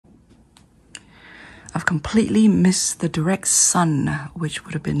I've completely missed the direct sun, which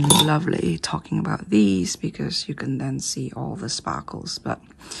would have been lovely talking about these because you can then see all the sparkles. But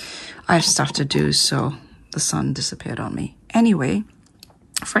I have stuff to do, so the sun disappeared on me. Anyway,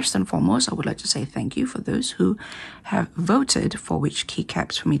 first and foremost, I would like to say thank you for those who have voted for which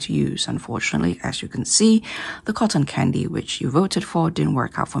keycaps for me to use. Unfortunately, as you can see, the cotton candy which you voted for didn't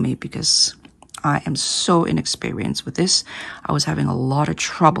work out for me because I am so inexperienced with this. I was having a lot of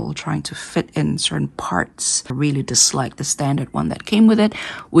trouble trying to fit in certain parts. I really disliked the standard one that came with it,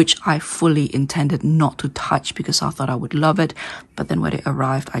 which I fully intended not to touch because I thought I would love it. But then when it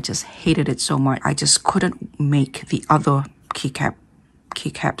arrived, I just hated it so much. I just couldn't make the other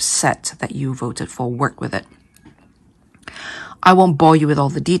keycap set that you voted for work with it. I won't bore you with all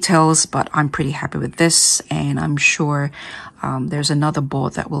the details, but I'm pretty happy with this, and I'm sure there's another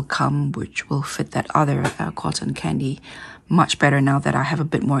board that will come which will fit that other cotton candy much better now that I have a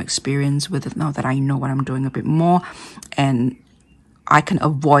bit more experience with it, now that I know what I'm doing a bit more, and I can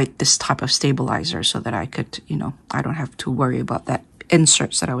avoid this type of stabilizer so that I could, you know, I don't have to worry about that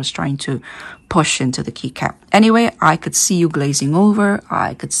inserts that I was trying to push into the keycap. Anyway, I could see you glazing over.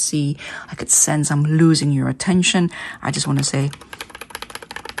 I could sense I'm losing your attention. I just want to say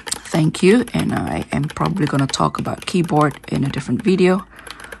thank you, and I am probably going to talk about keyboard in a different video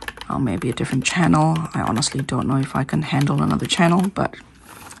or maybe a different channel. I honestly don't know if I can handle another channel, but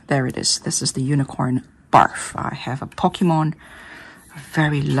there it is. This is the unicorn barf. I have a Pokemon, a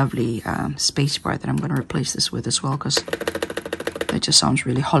very lovely space bar that I'm going to replace this with as well because it just sounds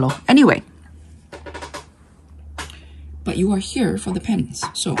really hollow. Anyway, but you are here for the pens.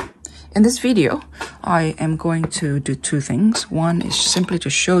 So in this video, I am going to do two things. One is simply to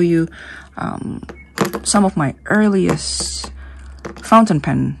show you some of my earliest fountain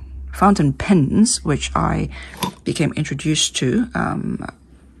pens, which I became introduced to,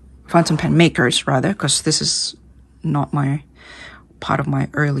 fountain pen makers rather, because this is not my part of my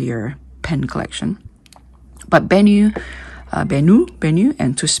earlier pen collection. But BENU and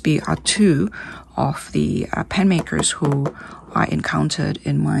TWSBI are two of the pen makers who I encountered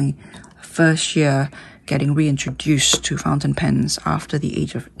in my first year getting reintroduced to fountain pens after the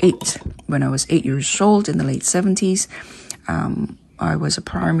age of 8. When I was 8 years old in the late 70s, I was a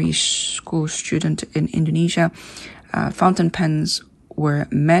primary school student in Indonesia. Fountain pens were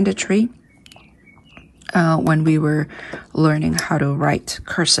mandatory when we were learning how to write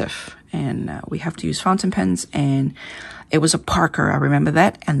cursive, and we have to use fountain pens, and it was a Parker, I remember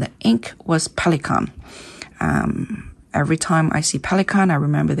that, and the ink was Pelikan. Every time I see Pelikan, I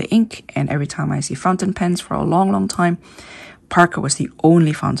remember the ink, and every time I see fountain pens for a long, long time, Parker was the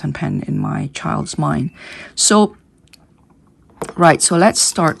only fountain pen in my child's mind. So, right, so let's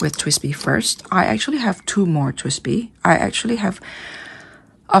start with TWSBI first. I actually have two more TWSBI.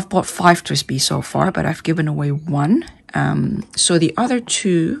 I've bought 5 TWSBI so far, but I've given away 1. So the other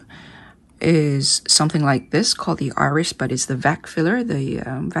 2 is something like this called the Iris, but it's the vac filler, the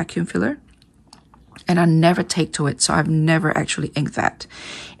vacuum filler. And I never take to it, so I've never actually inked that.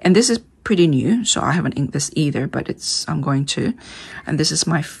 And this is pretty new, so I haven't inked this either, but I'm going to. And this is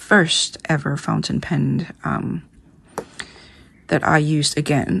my first ever fountain pen that I used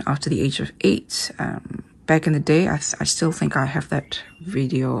again after the age of 8. Back in the day, I still think I have that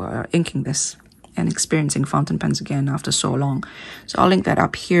video inking this and experiencing fountain pens again after so long. So I'll link that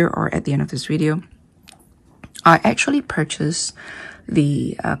up here or at the end of this video. I actually purchased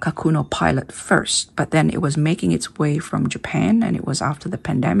the Kakuno Pilot first, but then it was making its way from Japan, and it was after the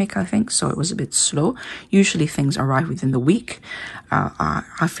pandemic, I think, so it was a bit slow. Usually things arrive within the week.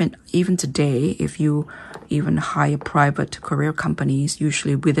 I think even today, if you even hire private courier companies,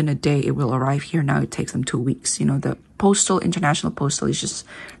 usually within a day it will arrive here. Now it takes them 2 weeks. You know, the international postal is just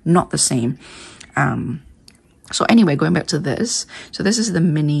not the same. So anyway, going back to this. So this is the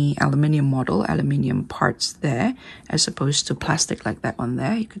mini aluminium model, aluminium parts there, as opposed to plastic like that one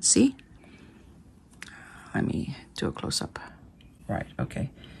there, you could see. Let me do a close-up. Right, okay.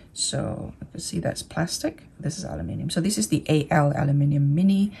 So you see that's plastic. This is aluminium. So this is the AL aluminium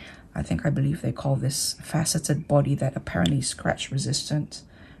mini. I believe they call this faceted body that apparently is scratch resistant,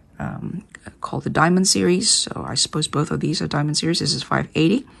 called the Diamond series. So I suppose both of these are Diamond series. This is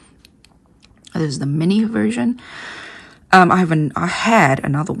 580. This is the mini version. I had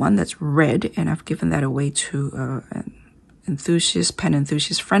another one that's red, and I've given that away to an pen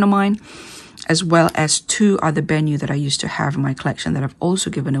enthusiast friend of mine, as well as 2 other BENU that I used to have in my collection that I've also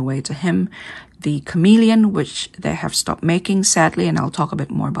given away to him. The Chameleon, which they have stopped making, sadly, and I'll talk a bit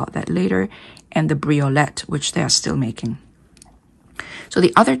more about that later, and the Briolette, which they are still making. So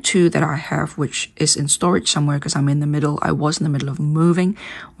the other two that I have, which is in storage somewhere because I was in the middle of moving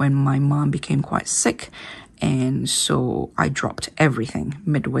when my mom became quite sick. And so I dropped everything,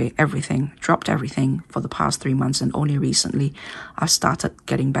 dropped everything for the past 3 months. And only recently I started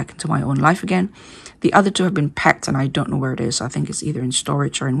getting back into my own life again. The other two have been packed and I don't know where it is. I think it's either in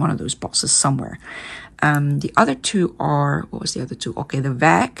storage or in one of those boxes somewhere. The other two are, what was the other two? Okay, the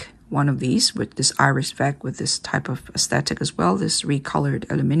VAC, one of these with this iris VAC with this type of aesthetic as well. This recolored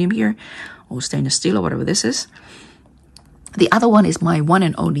aluminum here, or stainless steel or whatever this is. The other one is my one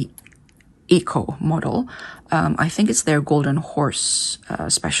and only Eco model. I think it's their Golden Horse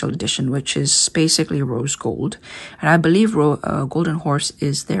special edition, which is basically rose gold. And I believe Golden Horse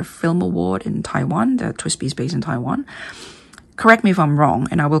is their film award in Taiwan. The TWSBI is based in Taiwan. Correct me if I'm wrong,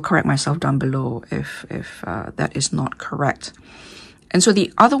 and I will correct myself down below if that is not correct. And so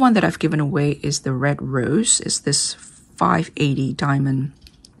the other one that I've given away is the Red Rose. It's this 580 diamond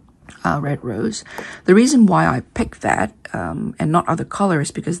red rose. The reason why I picked that and not other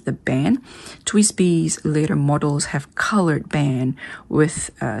colors because the band, TWSBI's later models have colored band with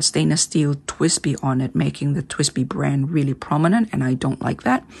stainless steel TWSBI on it, making the TWSBI brand really prominent, and I don't like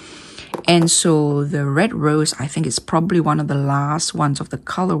that. And so the red rose, I think, is probably one of the last ones of the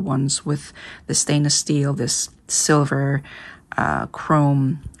color ones with the stainless steel, this silver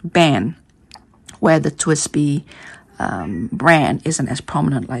chrome band, where the TWSBI brand isn't as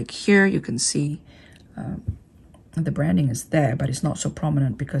prominent. Like here you can see the branding is there, but it's not so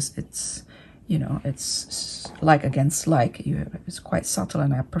prominent because it's, you know, it's like against like. It's quite subtle,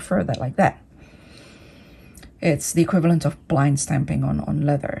 and I prefer that like that. It's the equivalent of blind stamping on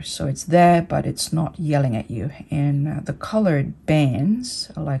leather. So it's there, but it's not yelling at you. And the colored bands,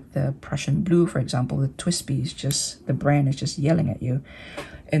 like the Prussian blue, for example, the TWSBI is just, the brand is just yelling at you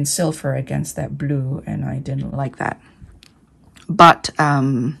in silver against that blue, and I didn't like that. But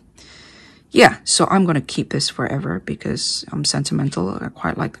yeah, so I'm going to keep this forever because I'm sentimental. I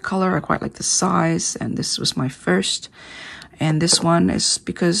quite like the color, I quite like the size, and this was my first. And this one is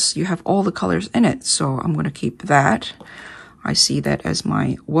because you have all the colors in it, so I'm going to keep that. I see that as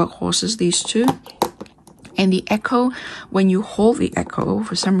my workhorses, these two. And the Echo, when you hold the Echo,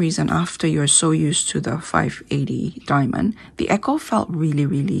 for some reason, after you're so used to the 580 diamond, the Echo felt really,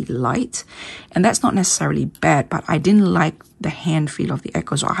 really light. And that's not necessarily bad, but I didn't like the hand feel of the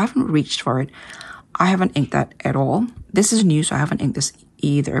Echo, so I haven't reached for it. I haven't inked that at all. This is new, so I haven't inked this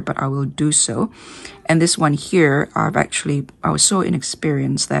either, but I will do so. And this one here, I was so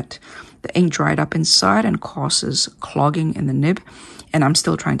inexperienced that the ink dried up inside and causes clogging in the nib. And I'm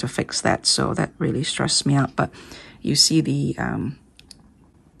still trying to fix that, so that really stressed me out. But you see the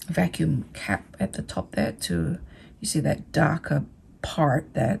vacuum cap at the top there too. You see that darker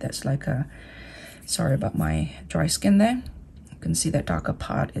part there, that's like a, sorry about my dry skin there. You can see that darker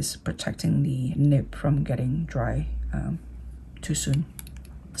part is protecting the nib from getting dry too soon.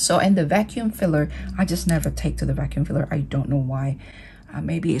 So, and the vacuum filler, I just never take to the vacuum filler. I don't know why.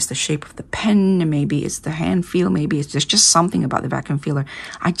 Maybe it's the shape of the pen, maybe it's the hand feel, maybe it's just something about the vacuum filler.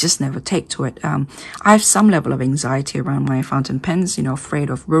 I just never take to it. I have some level of anxiety around my fountain pens, you know, afraid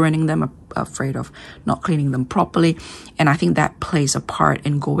of ruining them, afraid of not cleaning them properly. And I think that plays a part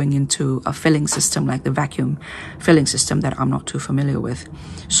in going into a filling system like the vacuum filling system that I'm not too familiar with.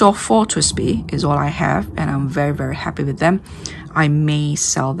 So 4 TWSBI is all I have, and I'm very, very happy with them. I may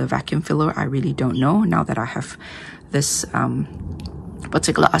sell the vacuum filler. I really don't know now that I have this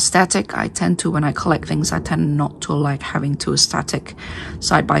particular aesthetic. I tend to, when I collect things, I tend not to like having two static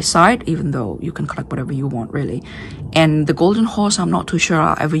side by side, even though you can collect whatever you want really. And the Golden Horse, I'm not too sure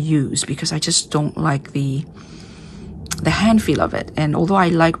I'll ever use because I just don't like the hand feel of it. And although I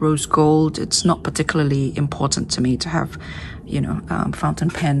like rose gold, it's not particularly important to me to have, you know, fountain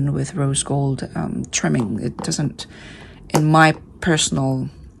pen with rose gold trimming. It doesn't, in my personal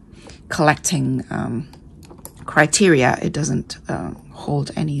collecting criteria, it doesn't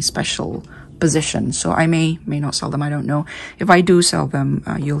hold any special position. So I may not sell them, I don't know. If I do sell them,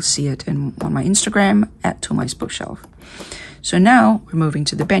 you'll see it on my Instagram at To My Bookshelf. So now we're moving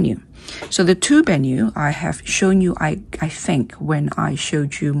to the BENU. So the 2 BENU I have shown you, I think, when I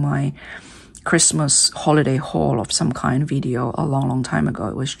showed you my Christmas holiday haul of some kind video a long time ago.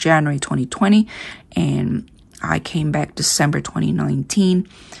 It was January 2020, and I came back December 2019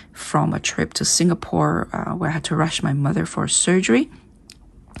 from a trip to Singapore where I had to rush my mother for surgery.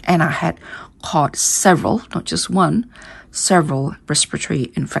 And I had caught several, not just one, several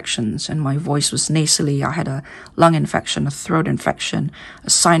respiratory infections, and my voice was nasally. I had a lung infection, a throat infection, a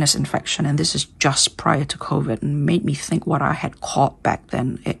sinus infection, and this is just prior to COVID, and made me think what I had caught back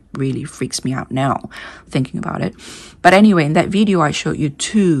then. It really freaks me out now thinking about it. But anyway, in that video I showed you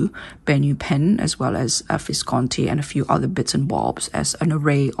 2 BENU pen as well as a Visconti and a few other bits and bobs as an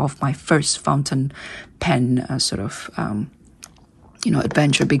array of my first fountain pen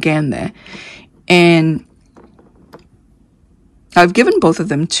adventure began there. And I've given both of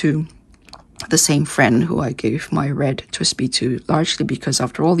them to the same friend who I gave my red TWSBI to, largely because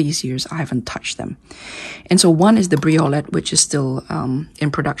after all these years, I haven't touched them. And so one is the Briolette, which is still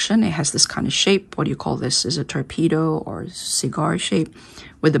in production. It has this kind of shape. What do you call this? Is a torpedo or cigar shape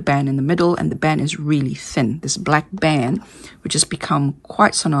with a band in the middle, and the band is really thin. This black band, which has become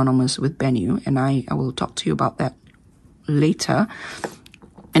quite synonymous with BENU, and I will talk to you about that later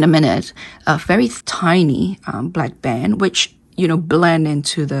in a minute. A very tiny black band, which blend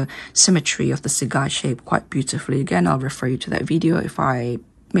into the symmetry of the cigar shape quite beautifully. Again, I'll refer you to that video.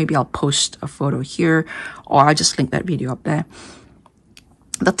 Maybe I'll post a photo here, or I'll just link that video up there.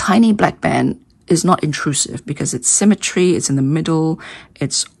 The tiny black band is not intrusive because it's symmetry, it's in the middle,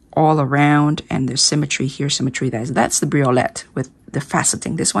 it's all around, and there's symmetry here, symmetry there. So that's the Briolette with the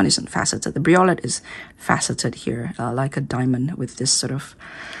faceting. This one isn't faceted. The Briolette is faceted here, like a diamond with this sort of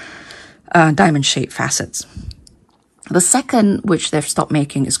diamond-shaped facets. The second, which they've stopped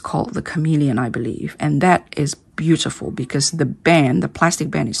making, is called the Chameleon, I believe. And that is beautiful because the band, the plastic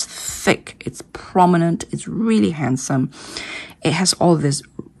band, is thick. It's prominent. It's really handsome. It has all this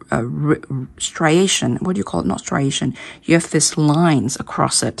striation. What do you call it? Not striation. You have these lines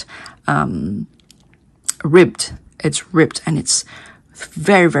across it. Ribbed. It's ribbed and it's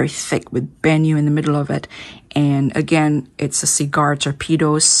very, very thick with BENU in the middle of it. And again, it's a cigar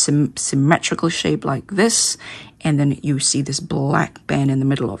torpedo, symmetrical shape like this. And then you see this black band in the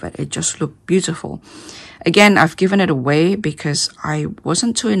middle of it. It just looked beautiful. Again, I've given it away because I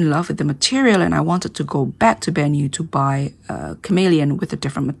wasn't too in love with the material and I wanted to go back to BENU to buy a Chameleon with a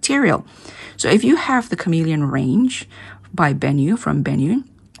different material. So if you have the Chameleon range by BENU, from BENU,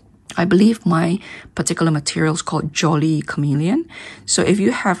 I believe my particular material is called Jolly Chameleon. So if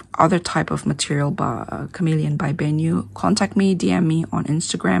you have other type of material by Chameleon by BENU, contact me, DM me on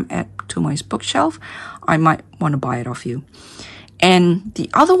Instagram at Tumoy's Bookshelf. I might want to buy it off you. And the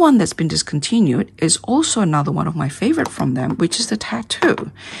other one that's been discontinued is also another one of my favorite from them, which is the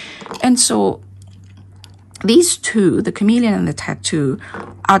Tattoo. And so these two, the Chameleon and the Tattoo,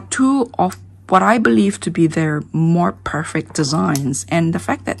 are two of what I believe to be their more perfect designs. And the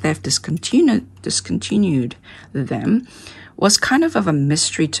fact that they've discontinued them was kind of a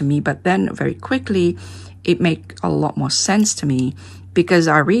mystery to me, but then very quickly it made a lot more sense to me because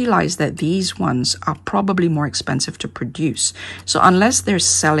I realized that these ones are probably more expensive to produce. So unless they're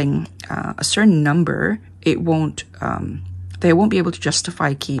selling a certain number, they won't be able to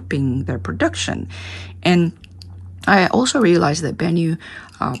justify keeping their production. And I also realized that BENU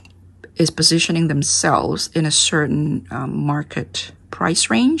is positioning themselves in a certain market price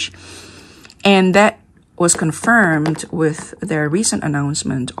range. And that was confirmed with their recent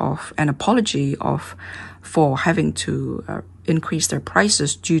announcement of an apology for having to increase their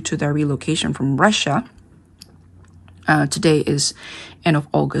prices due to their relocation from Russia. Today is end of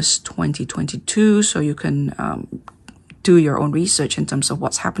August 2022, so you can do your own research in terms of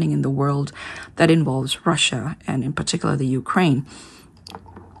what's happening in the world that involves Russia and in particular the Ukraine.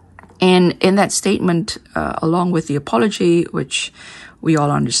 And in that statement, along with the apology, which we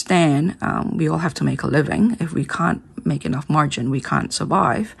all understand, we all have to make a living. If we can't make enough margin, we can't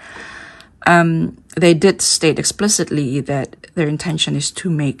survive. They did state explicitly that their intention is to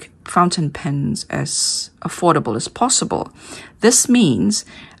make fountain pens as affordable as possible. This means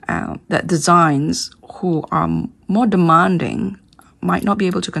that designs who are more demanding might not be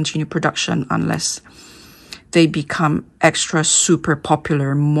able to continue production unless they become extra super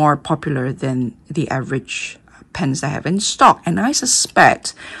popular, more popular than the average pens they have in stock. And I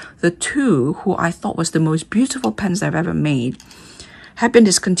suspect the two who I thought was the most beautiful pens they've ever made have been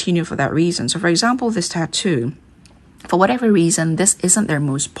discontinued for that reason. So for example, this Tattoo, for whatever reason, this isn't their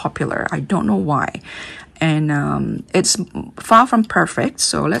most popular. I don't know why. And it's far from perfect.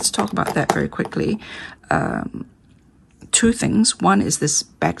 So let's talk about that very quickly. Two things. One is this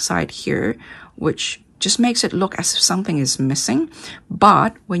backside here, which just makes it look as if something is missing.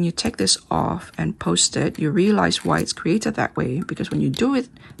 But when you take this off and post it, you realize why it's created that way. Because when you do it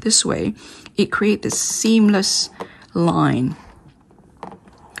this way, it creates this seamless line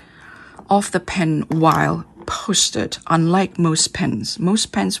of the pen while posted, unlike most pens.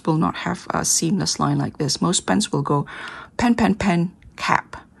 Most pens will not have a seamless line like this. Most pens will go pen, pen, pen,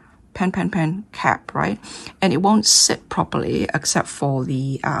 cap. Pen, pen, pen, cap, right? And it won't sit properly except for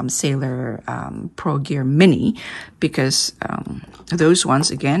the Sailor Pro Gear Mini, because those ones,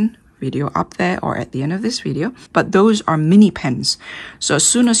 again, video up there or at the end of this video, but those are mini pens. So as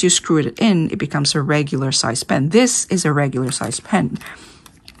soon as you screw it in, it becomes a regular size pen. This is a regular size pen,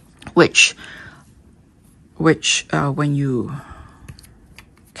 which when you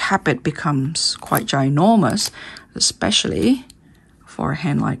cap it becomes quite ginormous, especially for a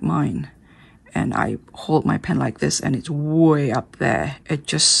hand like mine. And I hold my pen like this and it's way up there. It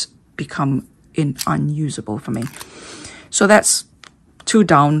just become unusable for me. So that's two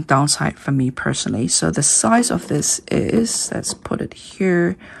downside for me personally. So the size of this is, let's put it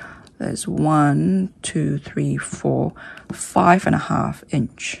here. There's 1, 2, 3, 4, 5.5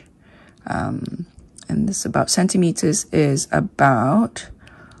 inch. And this about centimeters is about,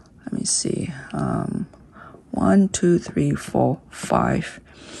 let me see, 1, 2, 3, 4,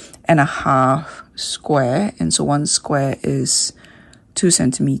 5.5 square. And so 1 square is 2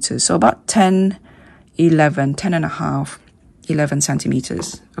 centimeters. So about 10 and a half, 11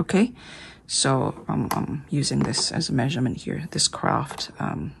 centimeters. Okay. So I'm using this as a measurement here, this craft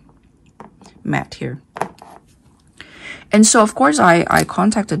mat here. And so of course I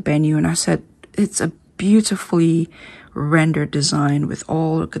contacted BENU and I said, it's a beautifully rendered design with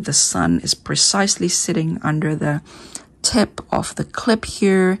all, look at the sun is precisely sitting under the tip of the clip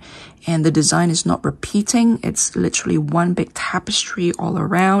here, and the design is not repeating. It's literally one big tapestry all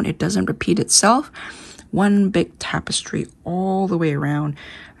around. It doesn't repeat itself. One big tapestry all the way around.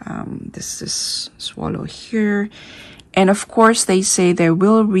 This is swallow here. And of course they say they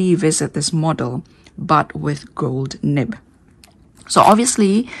will revisit this model, but with gold nib. So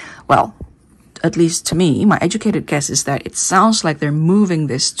obviously, well, at least to me, my educated guess is that it sounds like they're moving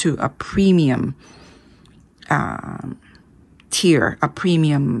this to a premium tier, a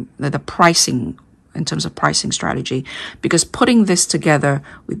premium, the pricing, in terms of pricing strategy, because putting this together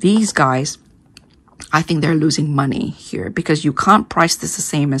with these guys, I think they're losing money here, because you can't price this the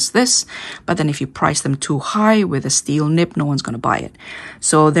same as this, but then if you price them too high with a steel nib, no one's going to buy it.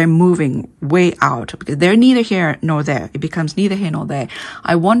 So they're moving way out, because they're neither here nor there. It becomes neither here nor there.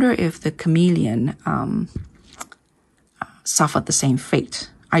 I wonder if the Chameleon suffered the same fate.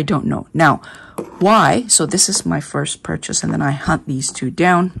 I don't know. Now, why? So this is my first purchase, and then I hunt these two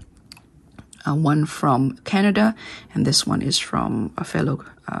down. One from Canada, and this one is from a fellow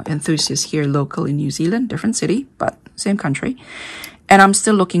enthusiast here local in New Zealand, different city, but same country. And I'm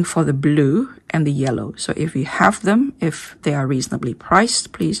still looking for the blue and the yellow. So if you have them, if they are reasonably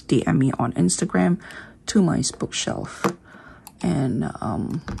priced, please DM me on Instagram to my bookshelf. And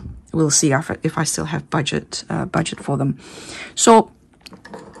we'll see if I still have budget for them. So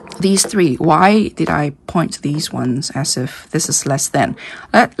these three, why did I point to these ones as if this is less than?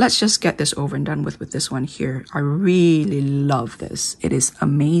 Let's just get this over and done with this one here. I really love this. It is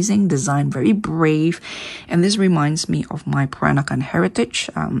amazing design, very brave. And this reminds me of my Peranakan heritage.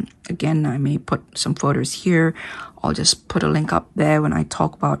 Again, I may put some photos here. I'll just put a link up there when I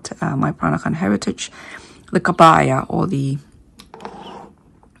talk about my Peranakan heritage. The kabaya, or the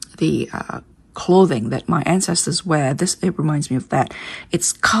clothing that my ancestors wear, it reminds me of that.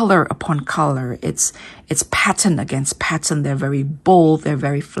 It's color upon color. It's pattern against pattern. They're very bold. They're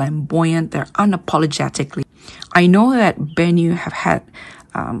very flamboyant. They're unapologetically. I know that BENU have had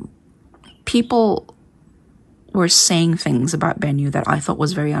people were saying things about BENU that I thought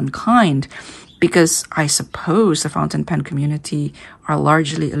was very unkind, because I suppose the fountain pen community are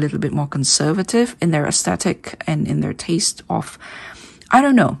largely a little bit more conservative in their aesthetic and in their taste of, I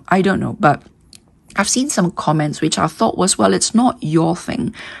don't know, but I've seen some comments which I thought was, well, it's not your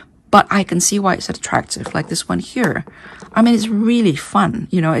thing, but I can see why it's attractive. Like this one here. I mean, it's really fun.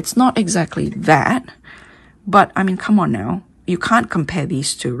 You know, it's not exactly that, but I mean, come on now. You can't compare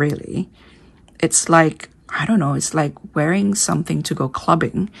these two, really. It's like, I don't know, it's like wearing something to go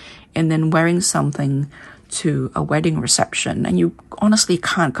clubbing and then wearing something to a wedding reception. And you honestly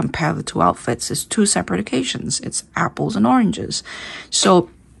can't compare the two outfits. It's two separate occasions. It's apples and oranges. So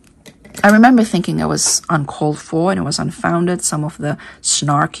I remember thinking it was uncalled for and it was unfounded, some of the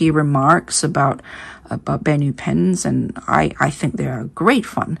snarky remarks about BENU pens, and I think they are great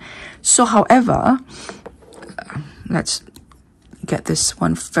fun. So, however, let's get this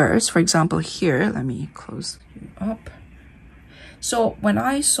one first. For example, here, let me close you up. So when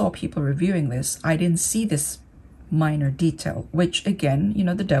I saw people reviewing this, I didn't see this minor detail, which again, you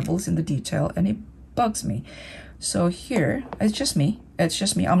know, the devil's in the detail, and it bugs me. So here, it's just me. It's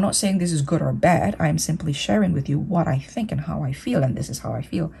just me. I'm not saying this is good or bad. I am simply sharing with you what I think and how I feel, and this is how I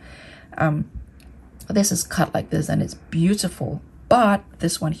feel. This is cut like this, and it's beautiful, but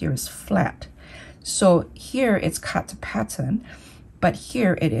this one here is flat. So here it's cut to pattern, but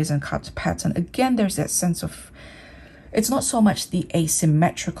here it isn't cut to pattern. Again, there's that sense of, it's not so much the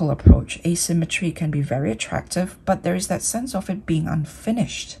asymmetrical approach. Asymmetry can be very attractive, but there is that sense of it being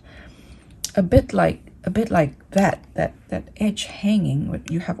unfinished. A bit like that edge hanging.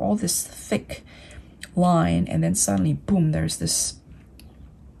 You have all this thick line, and then suddenly, boom, there's this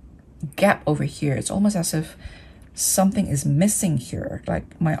gap over here. It's almost as if something is missing here.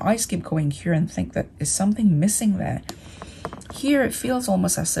 Like my eyes keep going here and think that is something missing there. Here it feels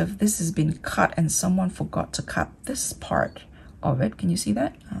almost as if this has been cut and someone forgot to cut this part of it. Can you see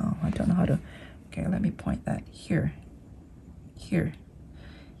that? Oh, I don't know how to. Okay, let me point that here. Here.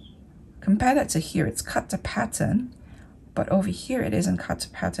 Compare that to here. It's cut to pattern, but over here it isn't cut to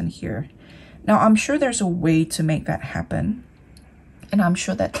pattern here. Now I'm sure there's a way to make that happen, and I'm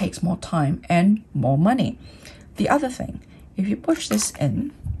sure that takes more time and more money. The other thing, if you push this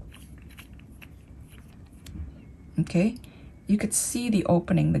in, okay, you could see the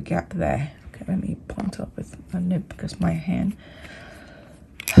opening, the gap there. Okay, let me point up with a nib because my hand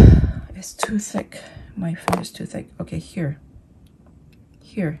is too thick. My finger's too thick. Okay, here.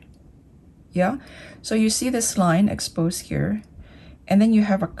 Yeah, so you see this line exposed here, and then you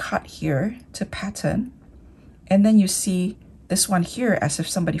have a cut here to pattern, and then you see this one here as if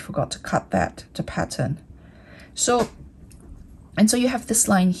somebody forgot to cut that to pattern. So you have this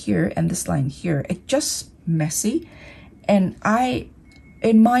line here and this line here. It's just messy. And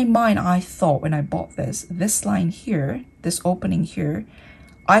in my mind, I thought when I bought this line here, this opening here,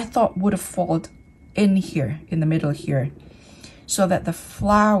 I thought would have fallen in here, in the middle here, so that the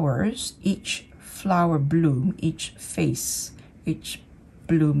flowers, each flower bloom, each face, each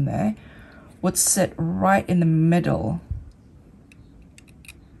bloom there, would sit right in the middle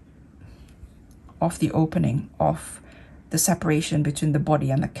of the opening, of the separation between the body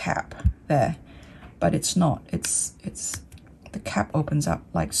and the cap there. But it's not. It's the cap opens up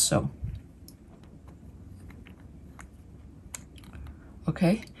like so.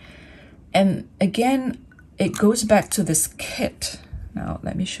 Okay, and again, it goes back to this kit. Now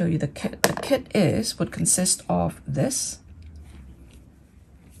let me show you the kit. The kit would consist of this,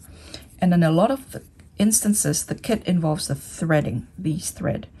 and in a lot of instances the kit involves the threading, these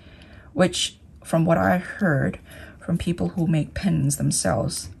thread, which from what I heard from people who make pens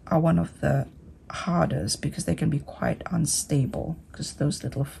themselves are one of the hardest, because they can be quite unstable because those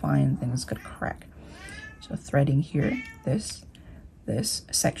little fine things could crack. So threading here, this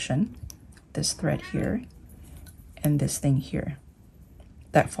section, this thread here, and this thing here,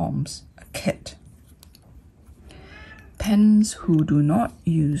 that forms a kit. Pens who do not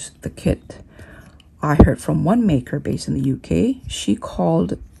use the kit, I heard from one maker based in the UK, she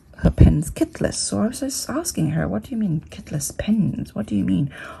called her pens kitless. So I was just asking her, what do you mean kitless pens? What do you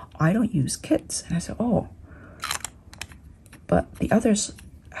mean? I don't use kits. And I said, oh, but the others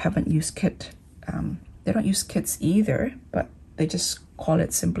haven't used kit. They don't use kits either, but they just call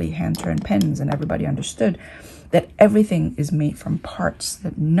it simply hand-turned pens, and everybody understood that everything is made from parts,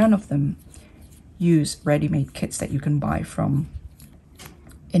 that none of them use ready-made kits that you can buy from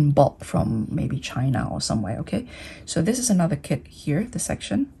in bulk from maybe China or somewhere. Okay, so this is another kit here, the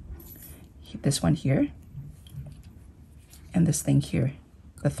section, this one here, and this thing here,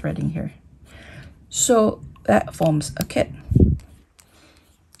 the threading here. So that forms a kit.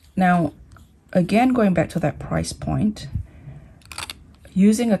 Now again, going back to that price point,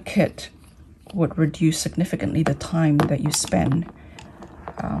 using a kit would reduce significantly the time that you spend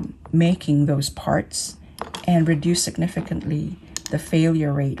making those parts, and reduce significantly the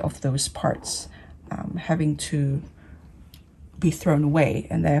failure rate of those parts having to be thrown away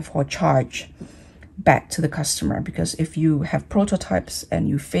and therefore charge back to the customer. Because if you have prototypes and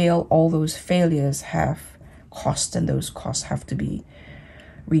you fail, all those failures have cost, and those costs have to be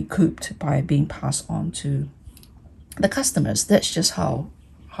recouped by being passed on to the customers. That's just how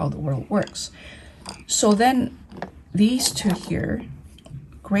the world works. So then these two here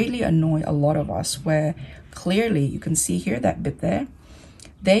greatly annoy a lot of us, where clearly you can see here that bit there,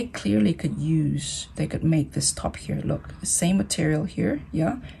 they clearly could make this top here look the same material here,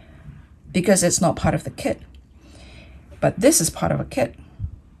 yeah, because it's not part of the kit, but this is part of a kit.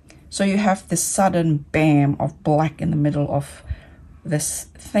 So you have this sudden bam of black in the middle of this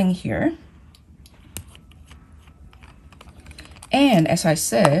thing here. And as I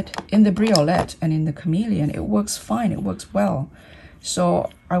said, in the Briolette and in the Chameleon, it works fine, it works well. So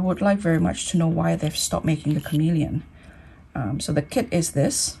I would like very much to know why they've stopped making the chameleon. So the kit is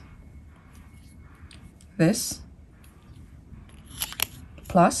this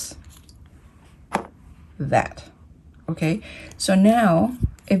plus that. Okay, so now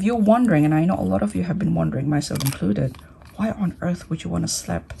if you're wondering, and I know a lot of you have been wondering, myself included, why on earth would you want to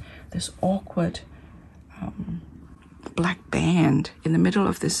slap this awkward black band in the middle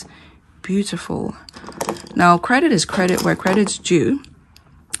of this beautiful... Now credit is credit where credit's due.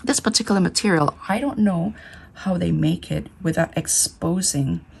 This particular material, I don't know how they make it without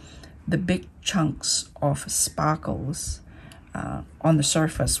exposing the big chunks of sparkles on the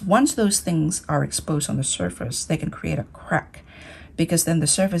surface. Once those things are exposed on the surface, they can create a crack, because then the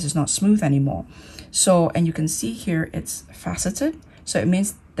surface is not smooth anymore. So, and you can see here it's faceted, so it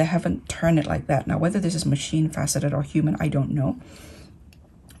means they haven't turned it like that. Now whether this is machine faceted or human, I don't know,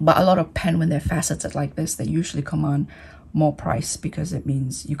 but a lot of pen, when they're faceted like this, they usually command more price, because it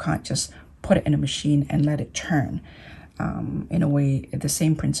means you can't just put it in a machine and let it turn. In a way, the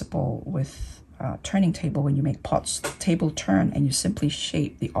same principle with turning table. When you make pots, the table turn and you simply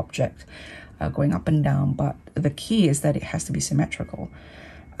shape the object going up and down, but the key is that it has to be symmetrical.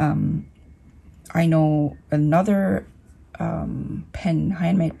 I know another pen,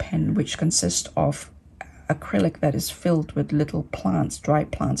 handmade pen, which consists of acrylic that is filled with little plants,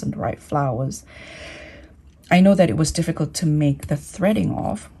 dried plants and dried flowers. I know that it was difficult to make the threading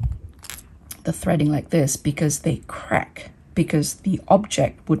of, the threading like this, because they crack, because the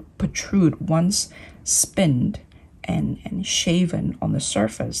object would protrude once spinned and shaven on the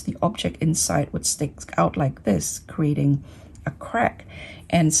surface. The object inside would stick out like this, creating a crack.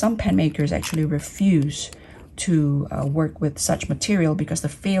 And some pen makers actually refuse to work with such material because the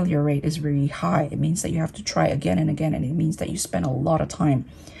failure rate is very high. It means that you have to try again and again, and it means that you spend a lot of time.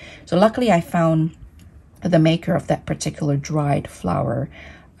 So luckily I found the maker of that particular dried flower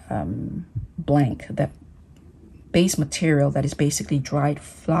blank, that base material that is basically dried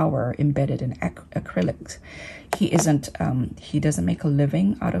flower embedded in acrylics. He doesn't make a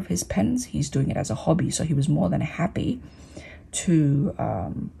living out of his pens. He's doing it as a hobby. So he was more than happy to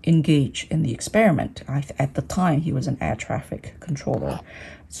engage in the experiment. At the time, he was an air traffic controller.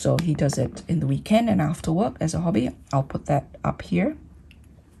 So he does it in the weekend and after work as a hobby. I'll put that up here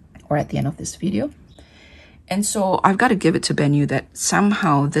or at the end of this video. And so I've got to give it to BENU that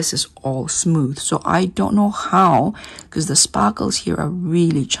somehow this is all smooth. So I don't know how, because the sparkles here are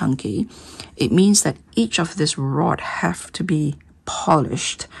really chunky. It means that each of this rod have to be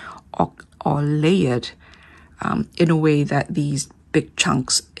polished or layered in a way that these big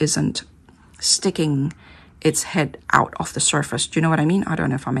chunks isn't sticking its head out of the surface. Do you know what I mean? I don't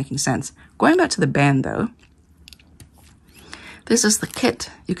know if I'm making sense. Going back to the band though, this is the kit.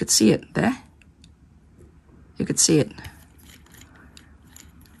 You could see it there. You could see it.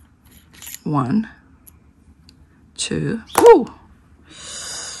 1, 2. Woo!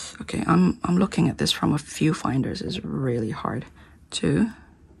 Okay, I'm looking at this from a viewfinders. It's really hard. 2,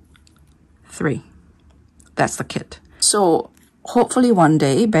 3. That's the kit. So hopefully one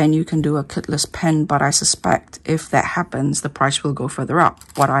day BENU can do a kitless pen, but I suspect if that happens, the price will go further up.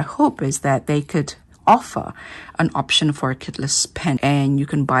 What I hope is that they could offer an option for a kitless pen, and you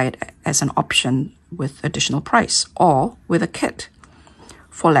can buy it as an option with additional price, or with a kit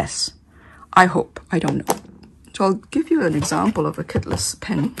for less. I hope. I don't know. So I'll give you an example of a kitless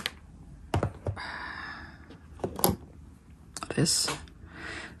pen.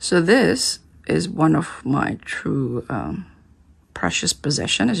 So this is one of my true precious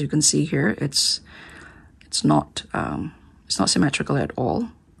possession. As you can see here, it's not symmetrical at all.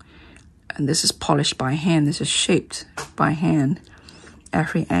 And this is polished by hand. This is shaped by hand,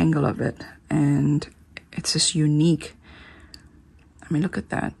 every angle of it. And it's just unique. I mean, look at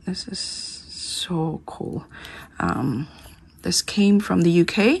that. This is so cool. This came from the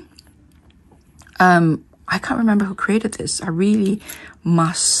UK. I can't remember who created this. I really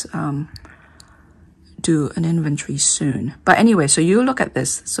must do an inventory soon. But anyway, so you look at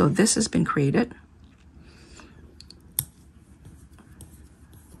this. So this has been created.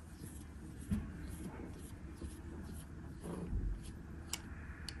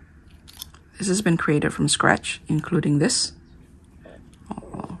 This has been created from scratch, including this.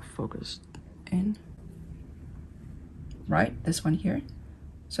 Oh, focused in. Right, this one here.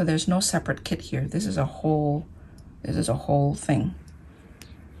 So there's no separate kit here. This is a whole thing.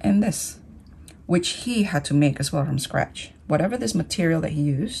 And this, which he had to make as well from scratch. Whatever this material that he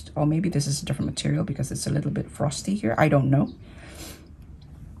used, or maybe this is a different material because it's a little bit frosty here, I don't know.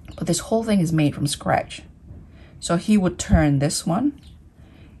 But this whole thing is made from scratch. So he would turn this one.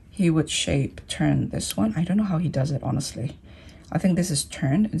 He would turn this one. I don't know how he does it, honestly. I think this is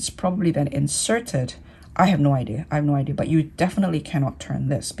turned. It's probably then inserted. I have no idea. I have no idea. But you definitely cannot turn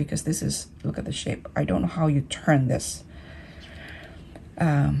this because this is, look at the shape. I don't know how you turn this.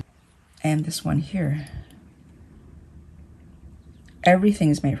 And this one here. Everything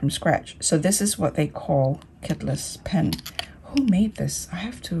is made from scratch. So this is what they call kitless pen. Who made this? I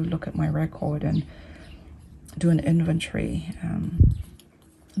have to look at my record and do an inventory.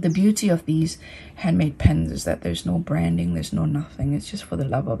 The beauty of these handmade pens is that there's no branding, there's no nothing. It's just for the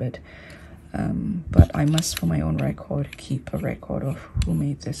love of it. But I must, for my own record, keep a record of who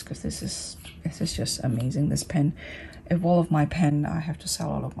made this, because this is just amazing. This pen, if all of my pen, I have to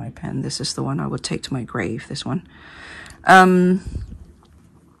sell all of my pen. This is the one I would take to my grave, this one.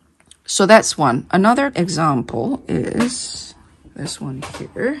 So that's one. Another example is this one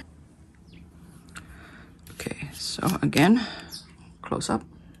here. Okay, so again, close up.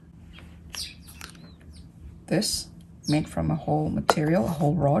 This made from a whole material, a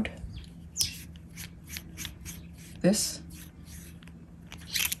whole rod. This.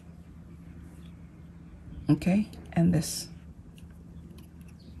 Okay, and this.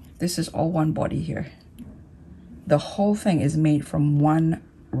 This is all one body here. The whole thing is made from one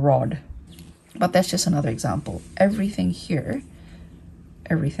rod. But that's just another example. Everything here,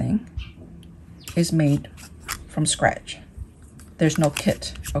 everything is made from scratch. There's no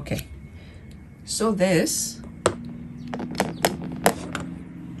kit. Okay. So this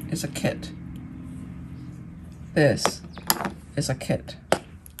is a kit. This is a kit.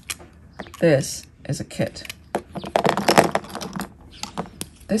 This is a kit.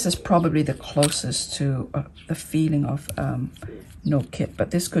 This is probably the closest to the feeling of no kit,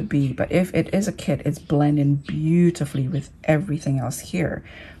 but this could be, but if it is a kit, it's blending beautifully with everything else here,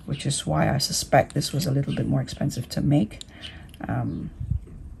 which is why I suspect this was a little bit more expensive to make.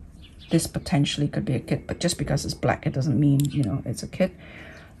 This potentially could be a kit, but just because it's black, it doesn't mean, you know, it's a kit.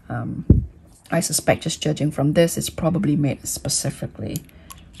 I suspect, just judging from this, it's probably made specifically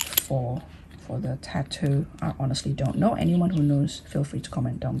for the tattoo. I honestly don't know. Anyone who knows, feel free to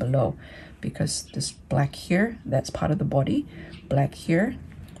comment down below, because this black here, that's part of the body. Black here,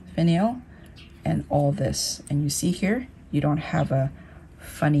 finial, and all this. And you see here, you don't have a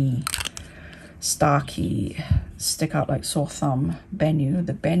funny, starky, stick out like sore thumb BENU.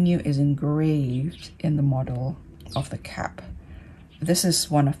 The BENU is engraved in the model of the cap. This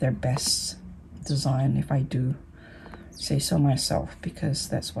is one of their best design, if I do say so myself, because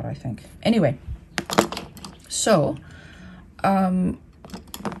that's what I think. Anyway, so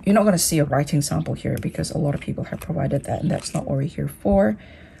you're not going to see a writing sample here because a lot of people have provided that, and that's not what we're here for.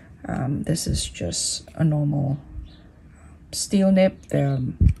 This is just a normal steel nib. They're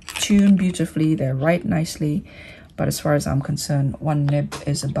tuned beautifully, they write nicely, but as far as I'm concerned, one nib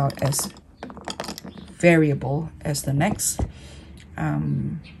is about as variable as the next,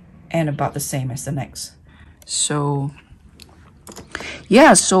 and about the same as the next. So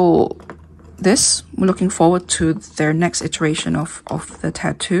yeah, so this, we're looking forward to their next iteration of the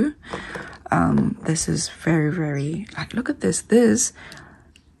tattoo. This is very, very, like, look at this.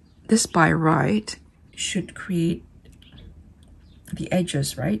 This by right should create the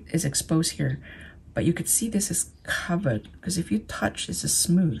edges, right, is exposed here, but you could see this is covered, because if you touch, this is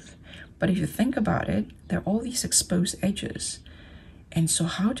smooth. But if you think about it, there are all these exposed edges. And so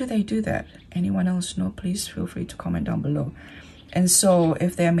how do they do that? Anyone else know? Please feel free to comment down below. And so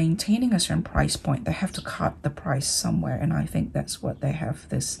if they're maintaining a certain price point, they have to cut the price somewhere. And I think that's what they have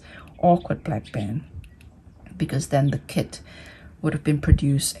this Orchid black band, because then the kit would have been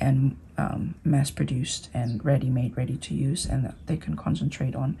produced and mass produced and ready-made, ready to use, and they can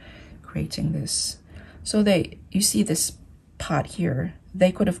concentrate on creating this. So you see this part here,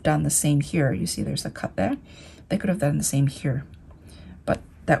 they could have done the same here. You see there's a cut there. They could have done the same here, but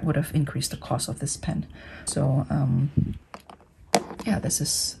that would have increased the cost of this pen. So yeah, this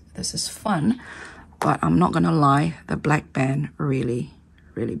is fun, but I'm not gonna lie, the black band really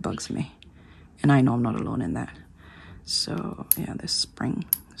bugs me, and I know I'm not alone in that. So yeah, this spring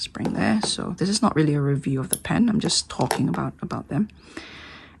there. So this is not really a review of the pen, I'm just talking about them.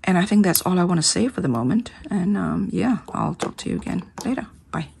 And I think that's all I want to say for the moment. And yeah, I'll talk to you again later.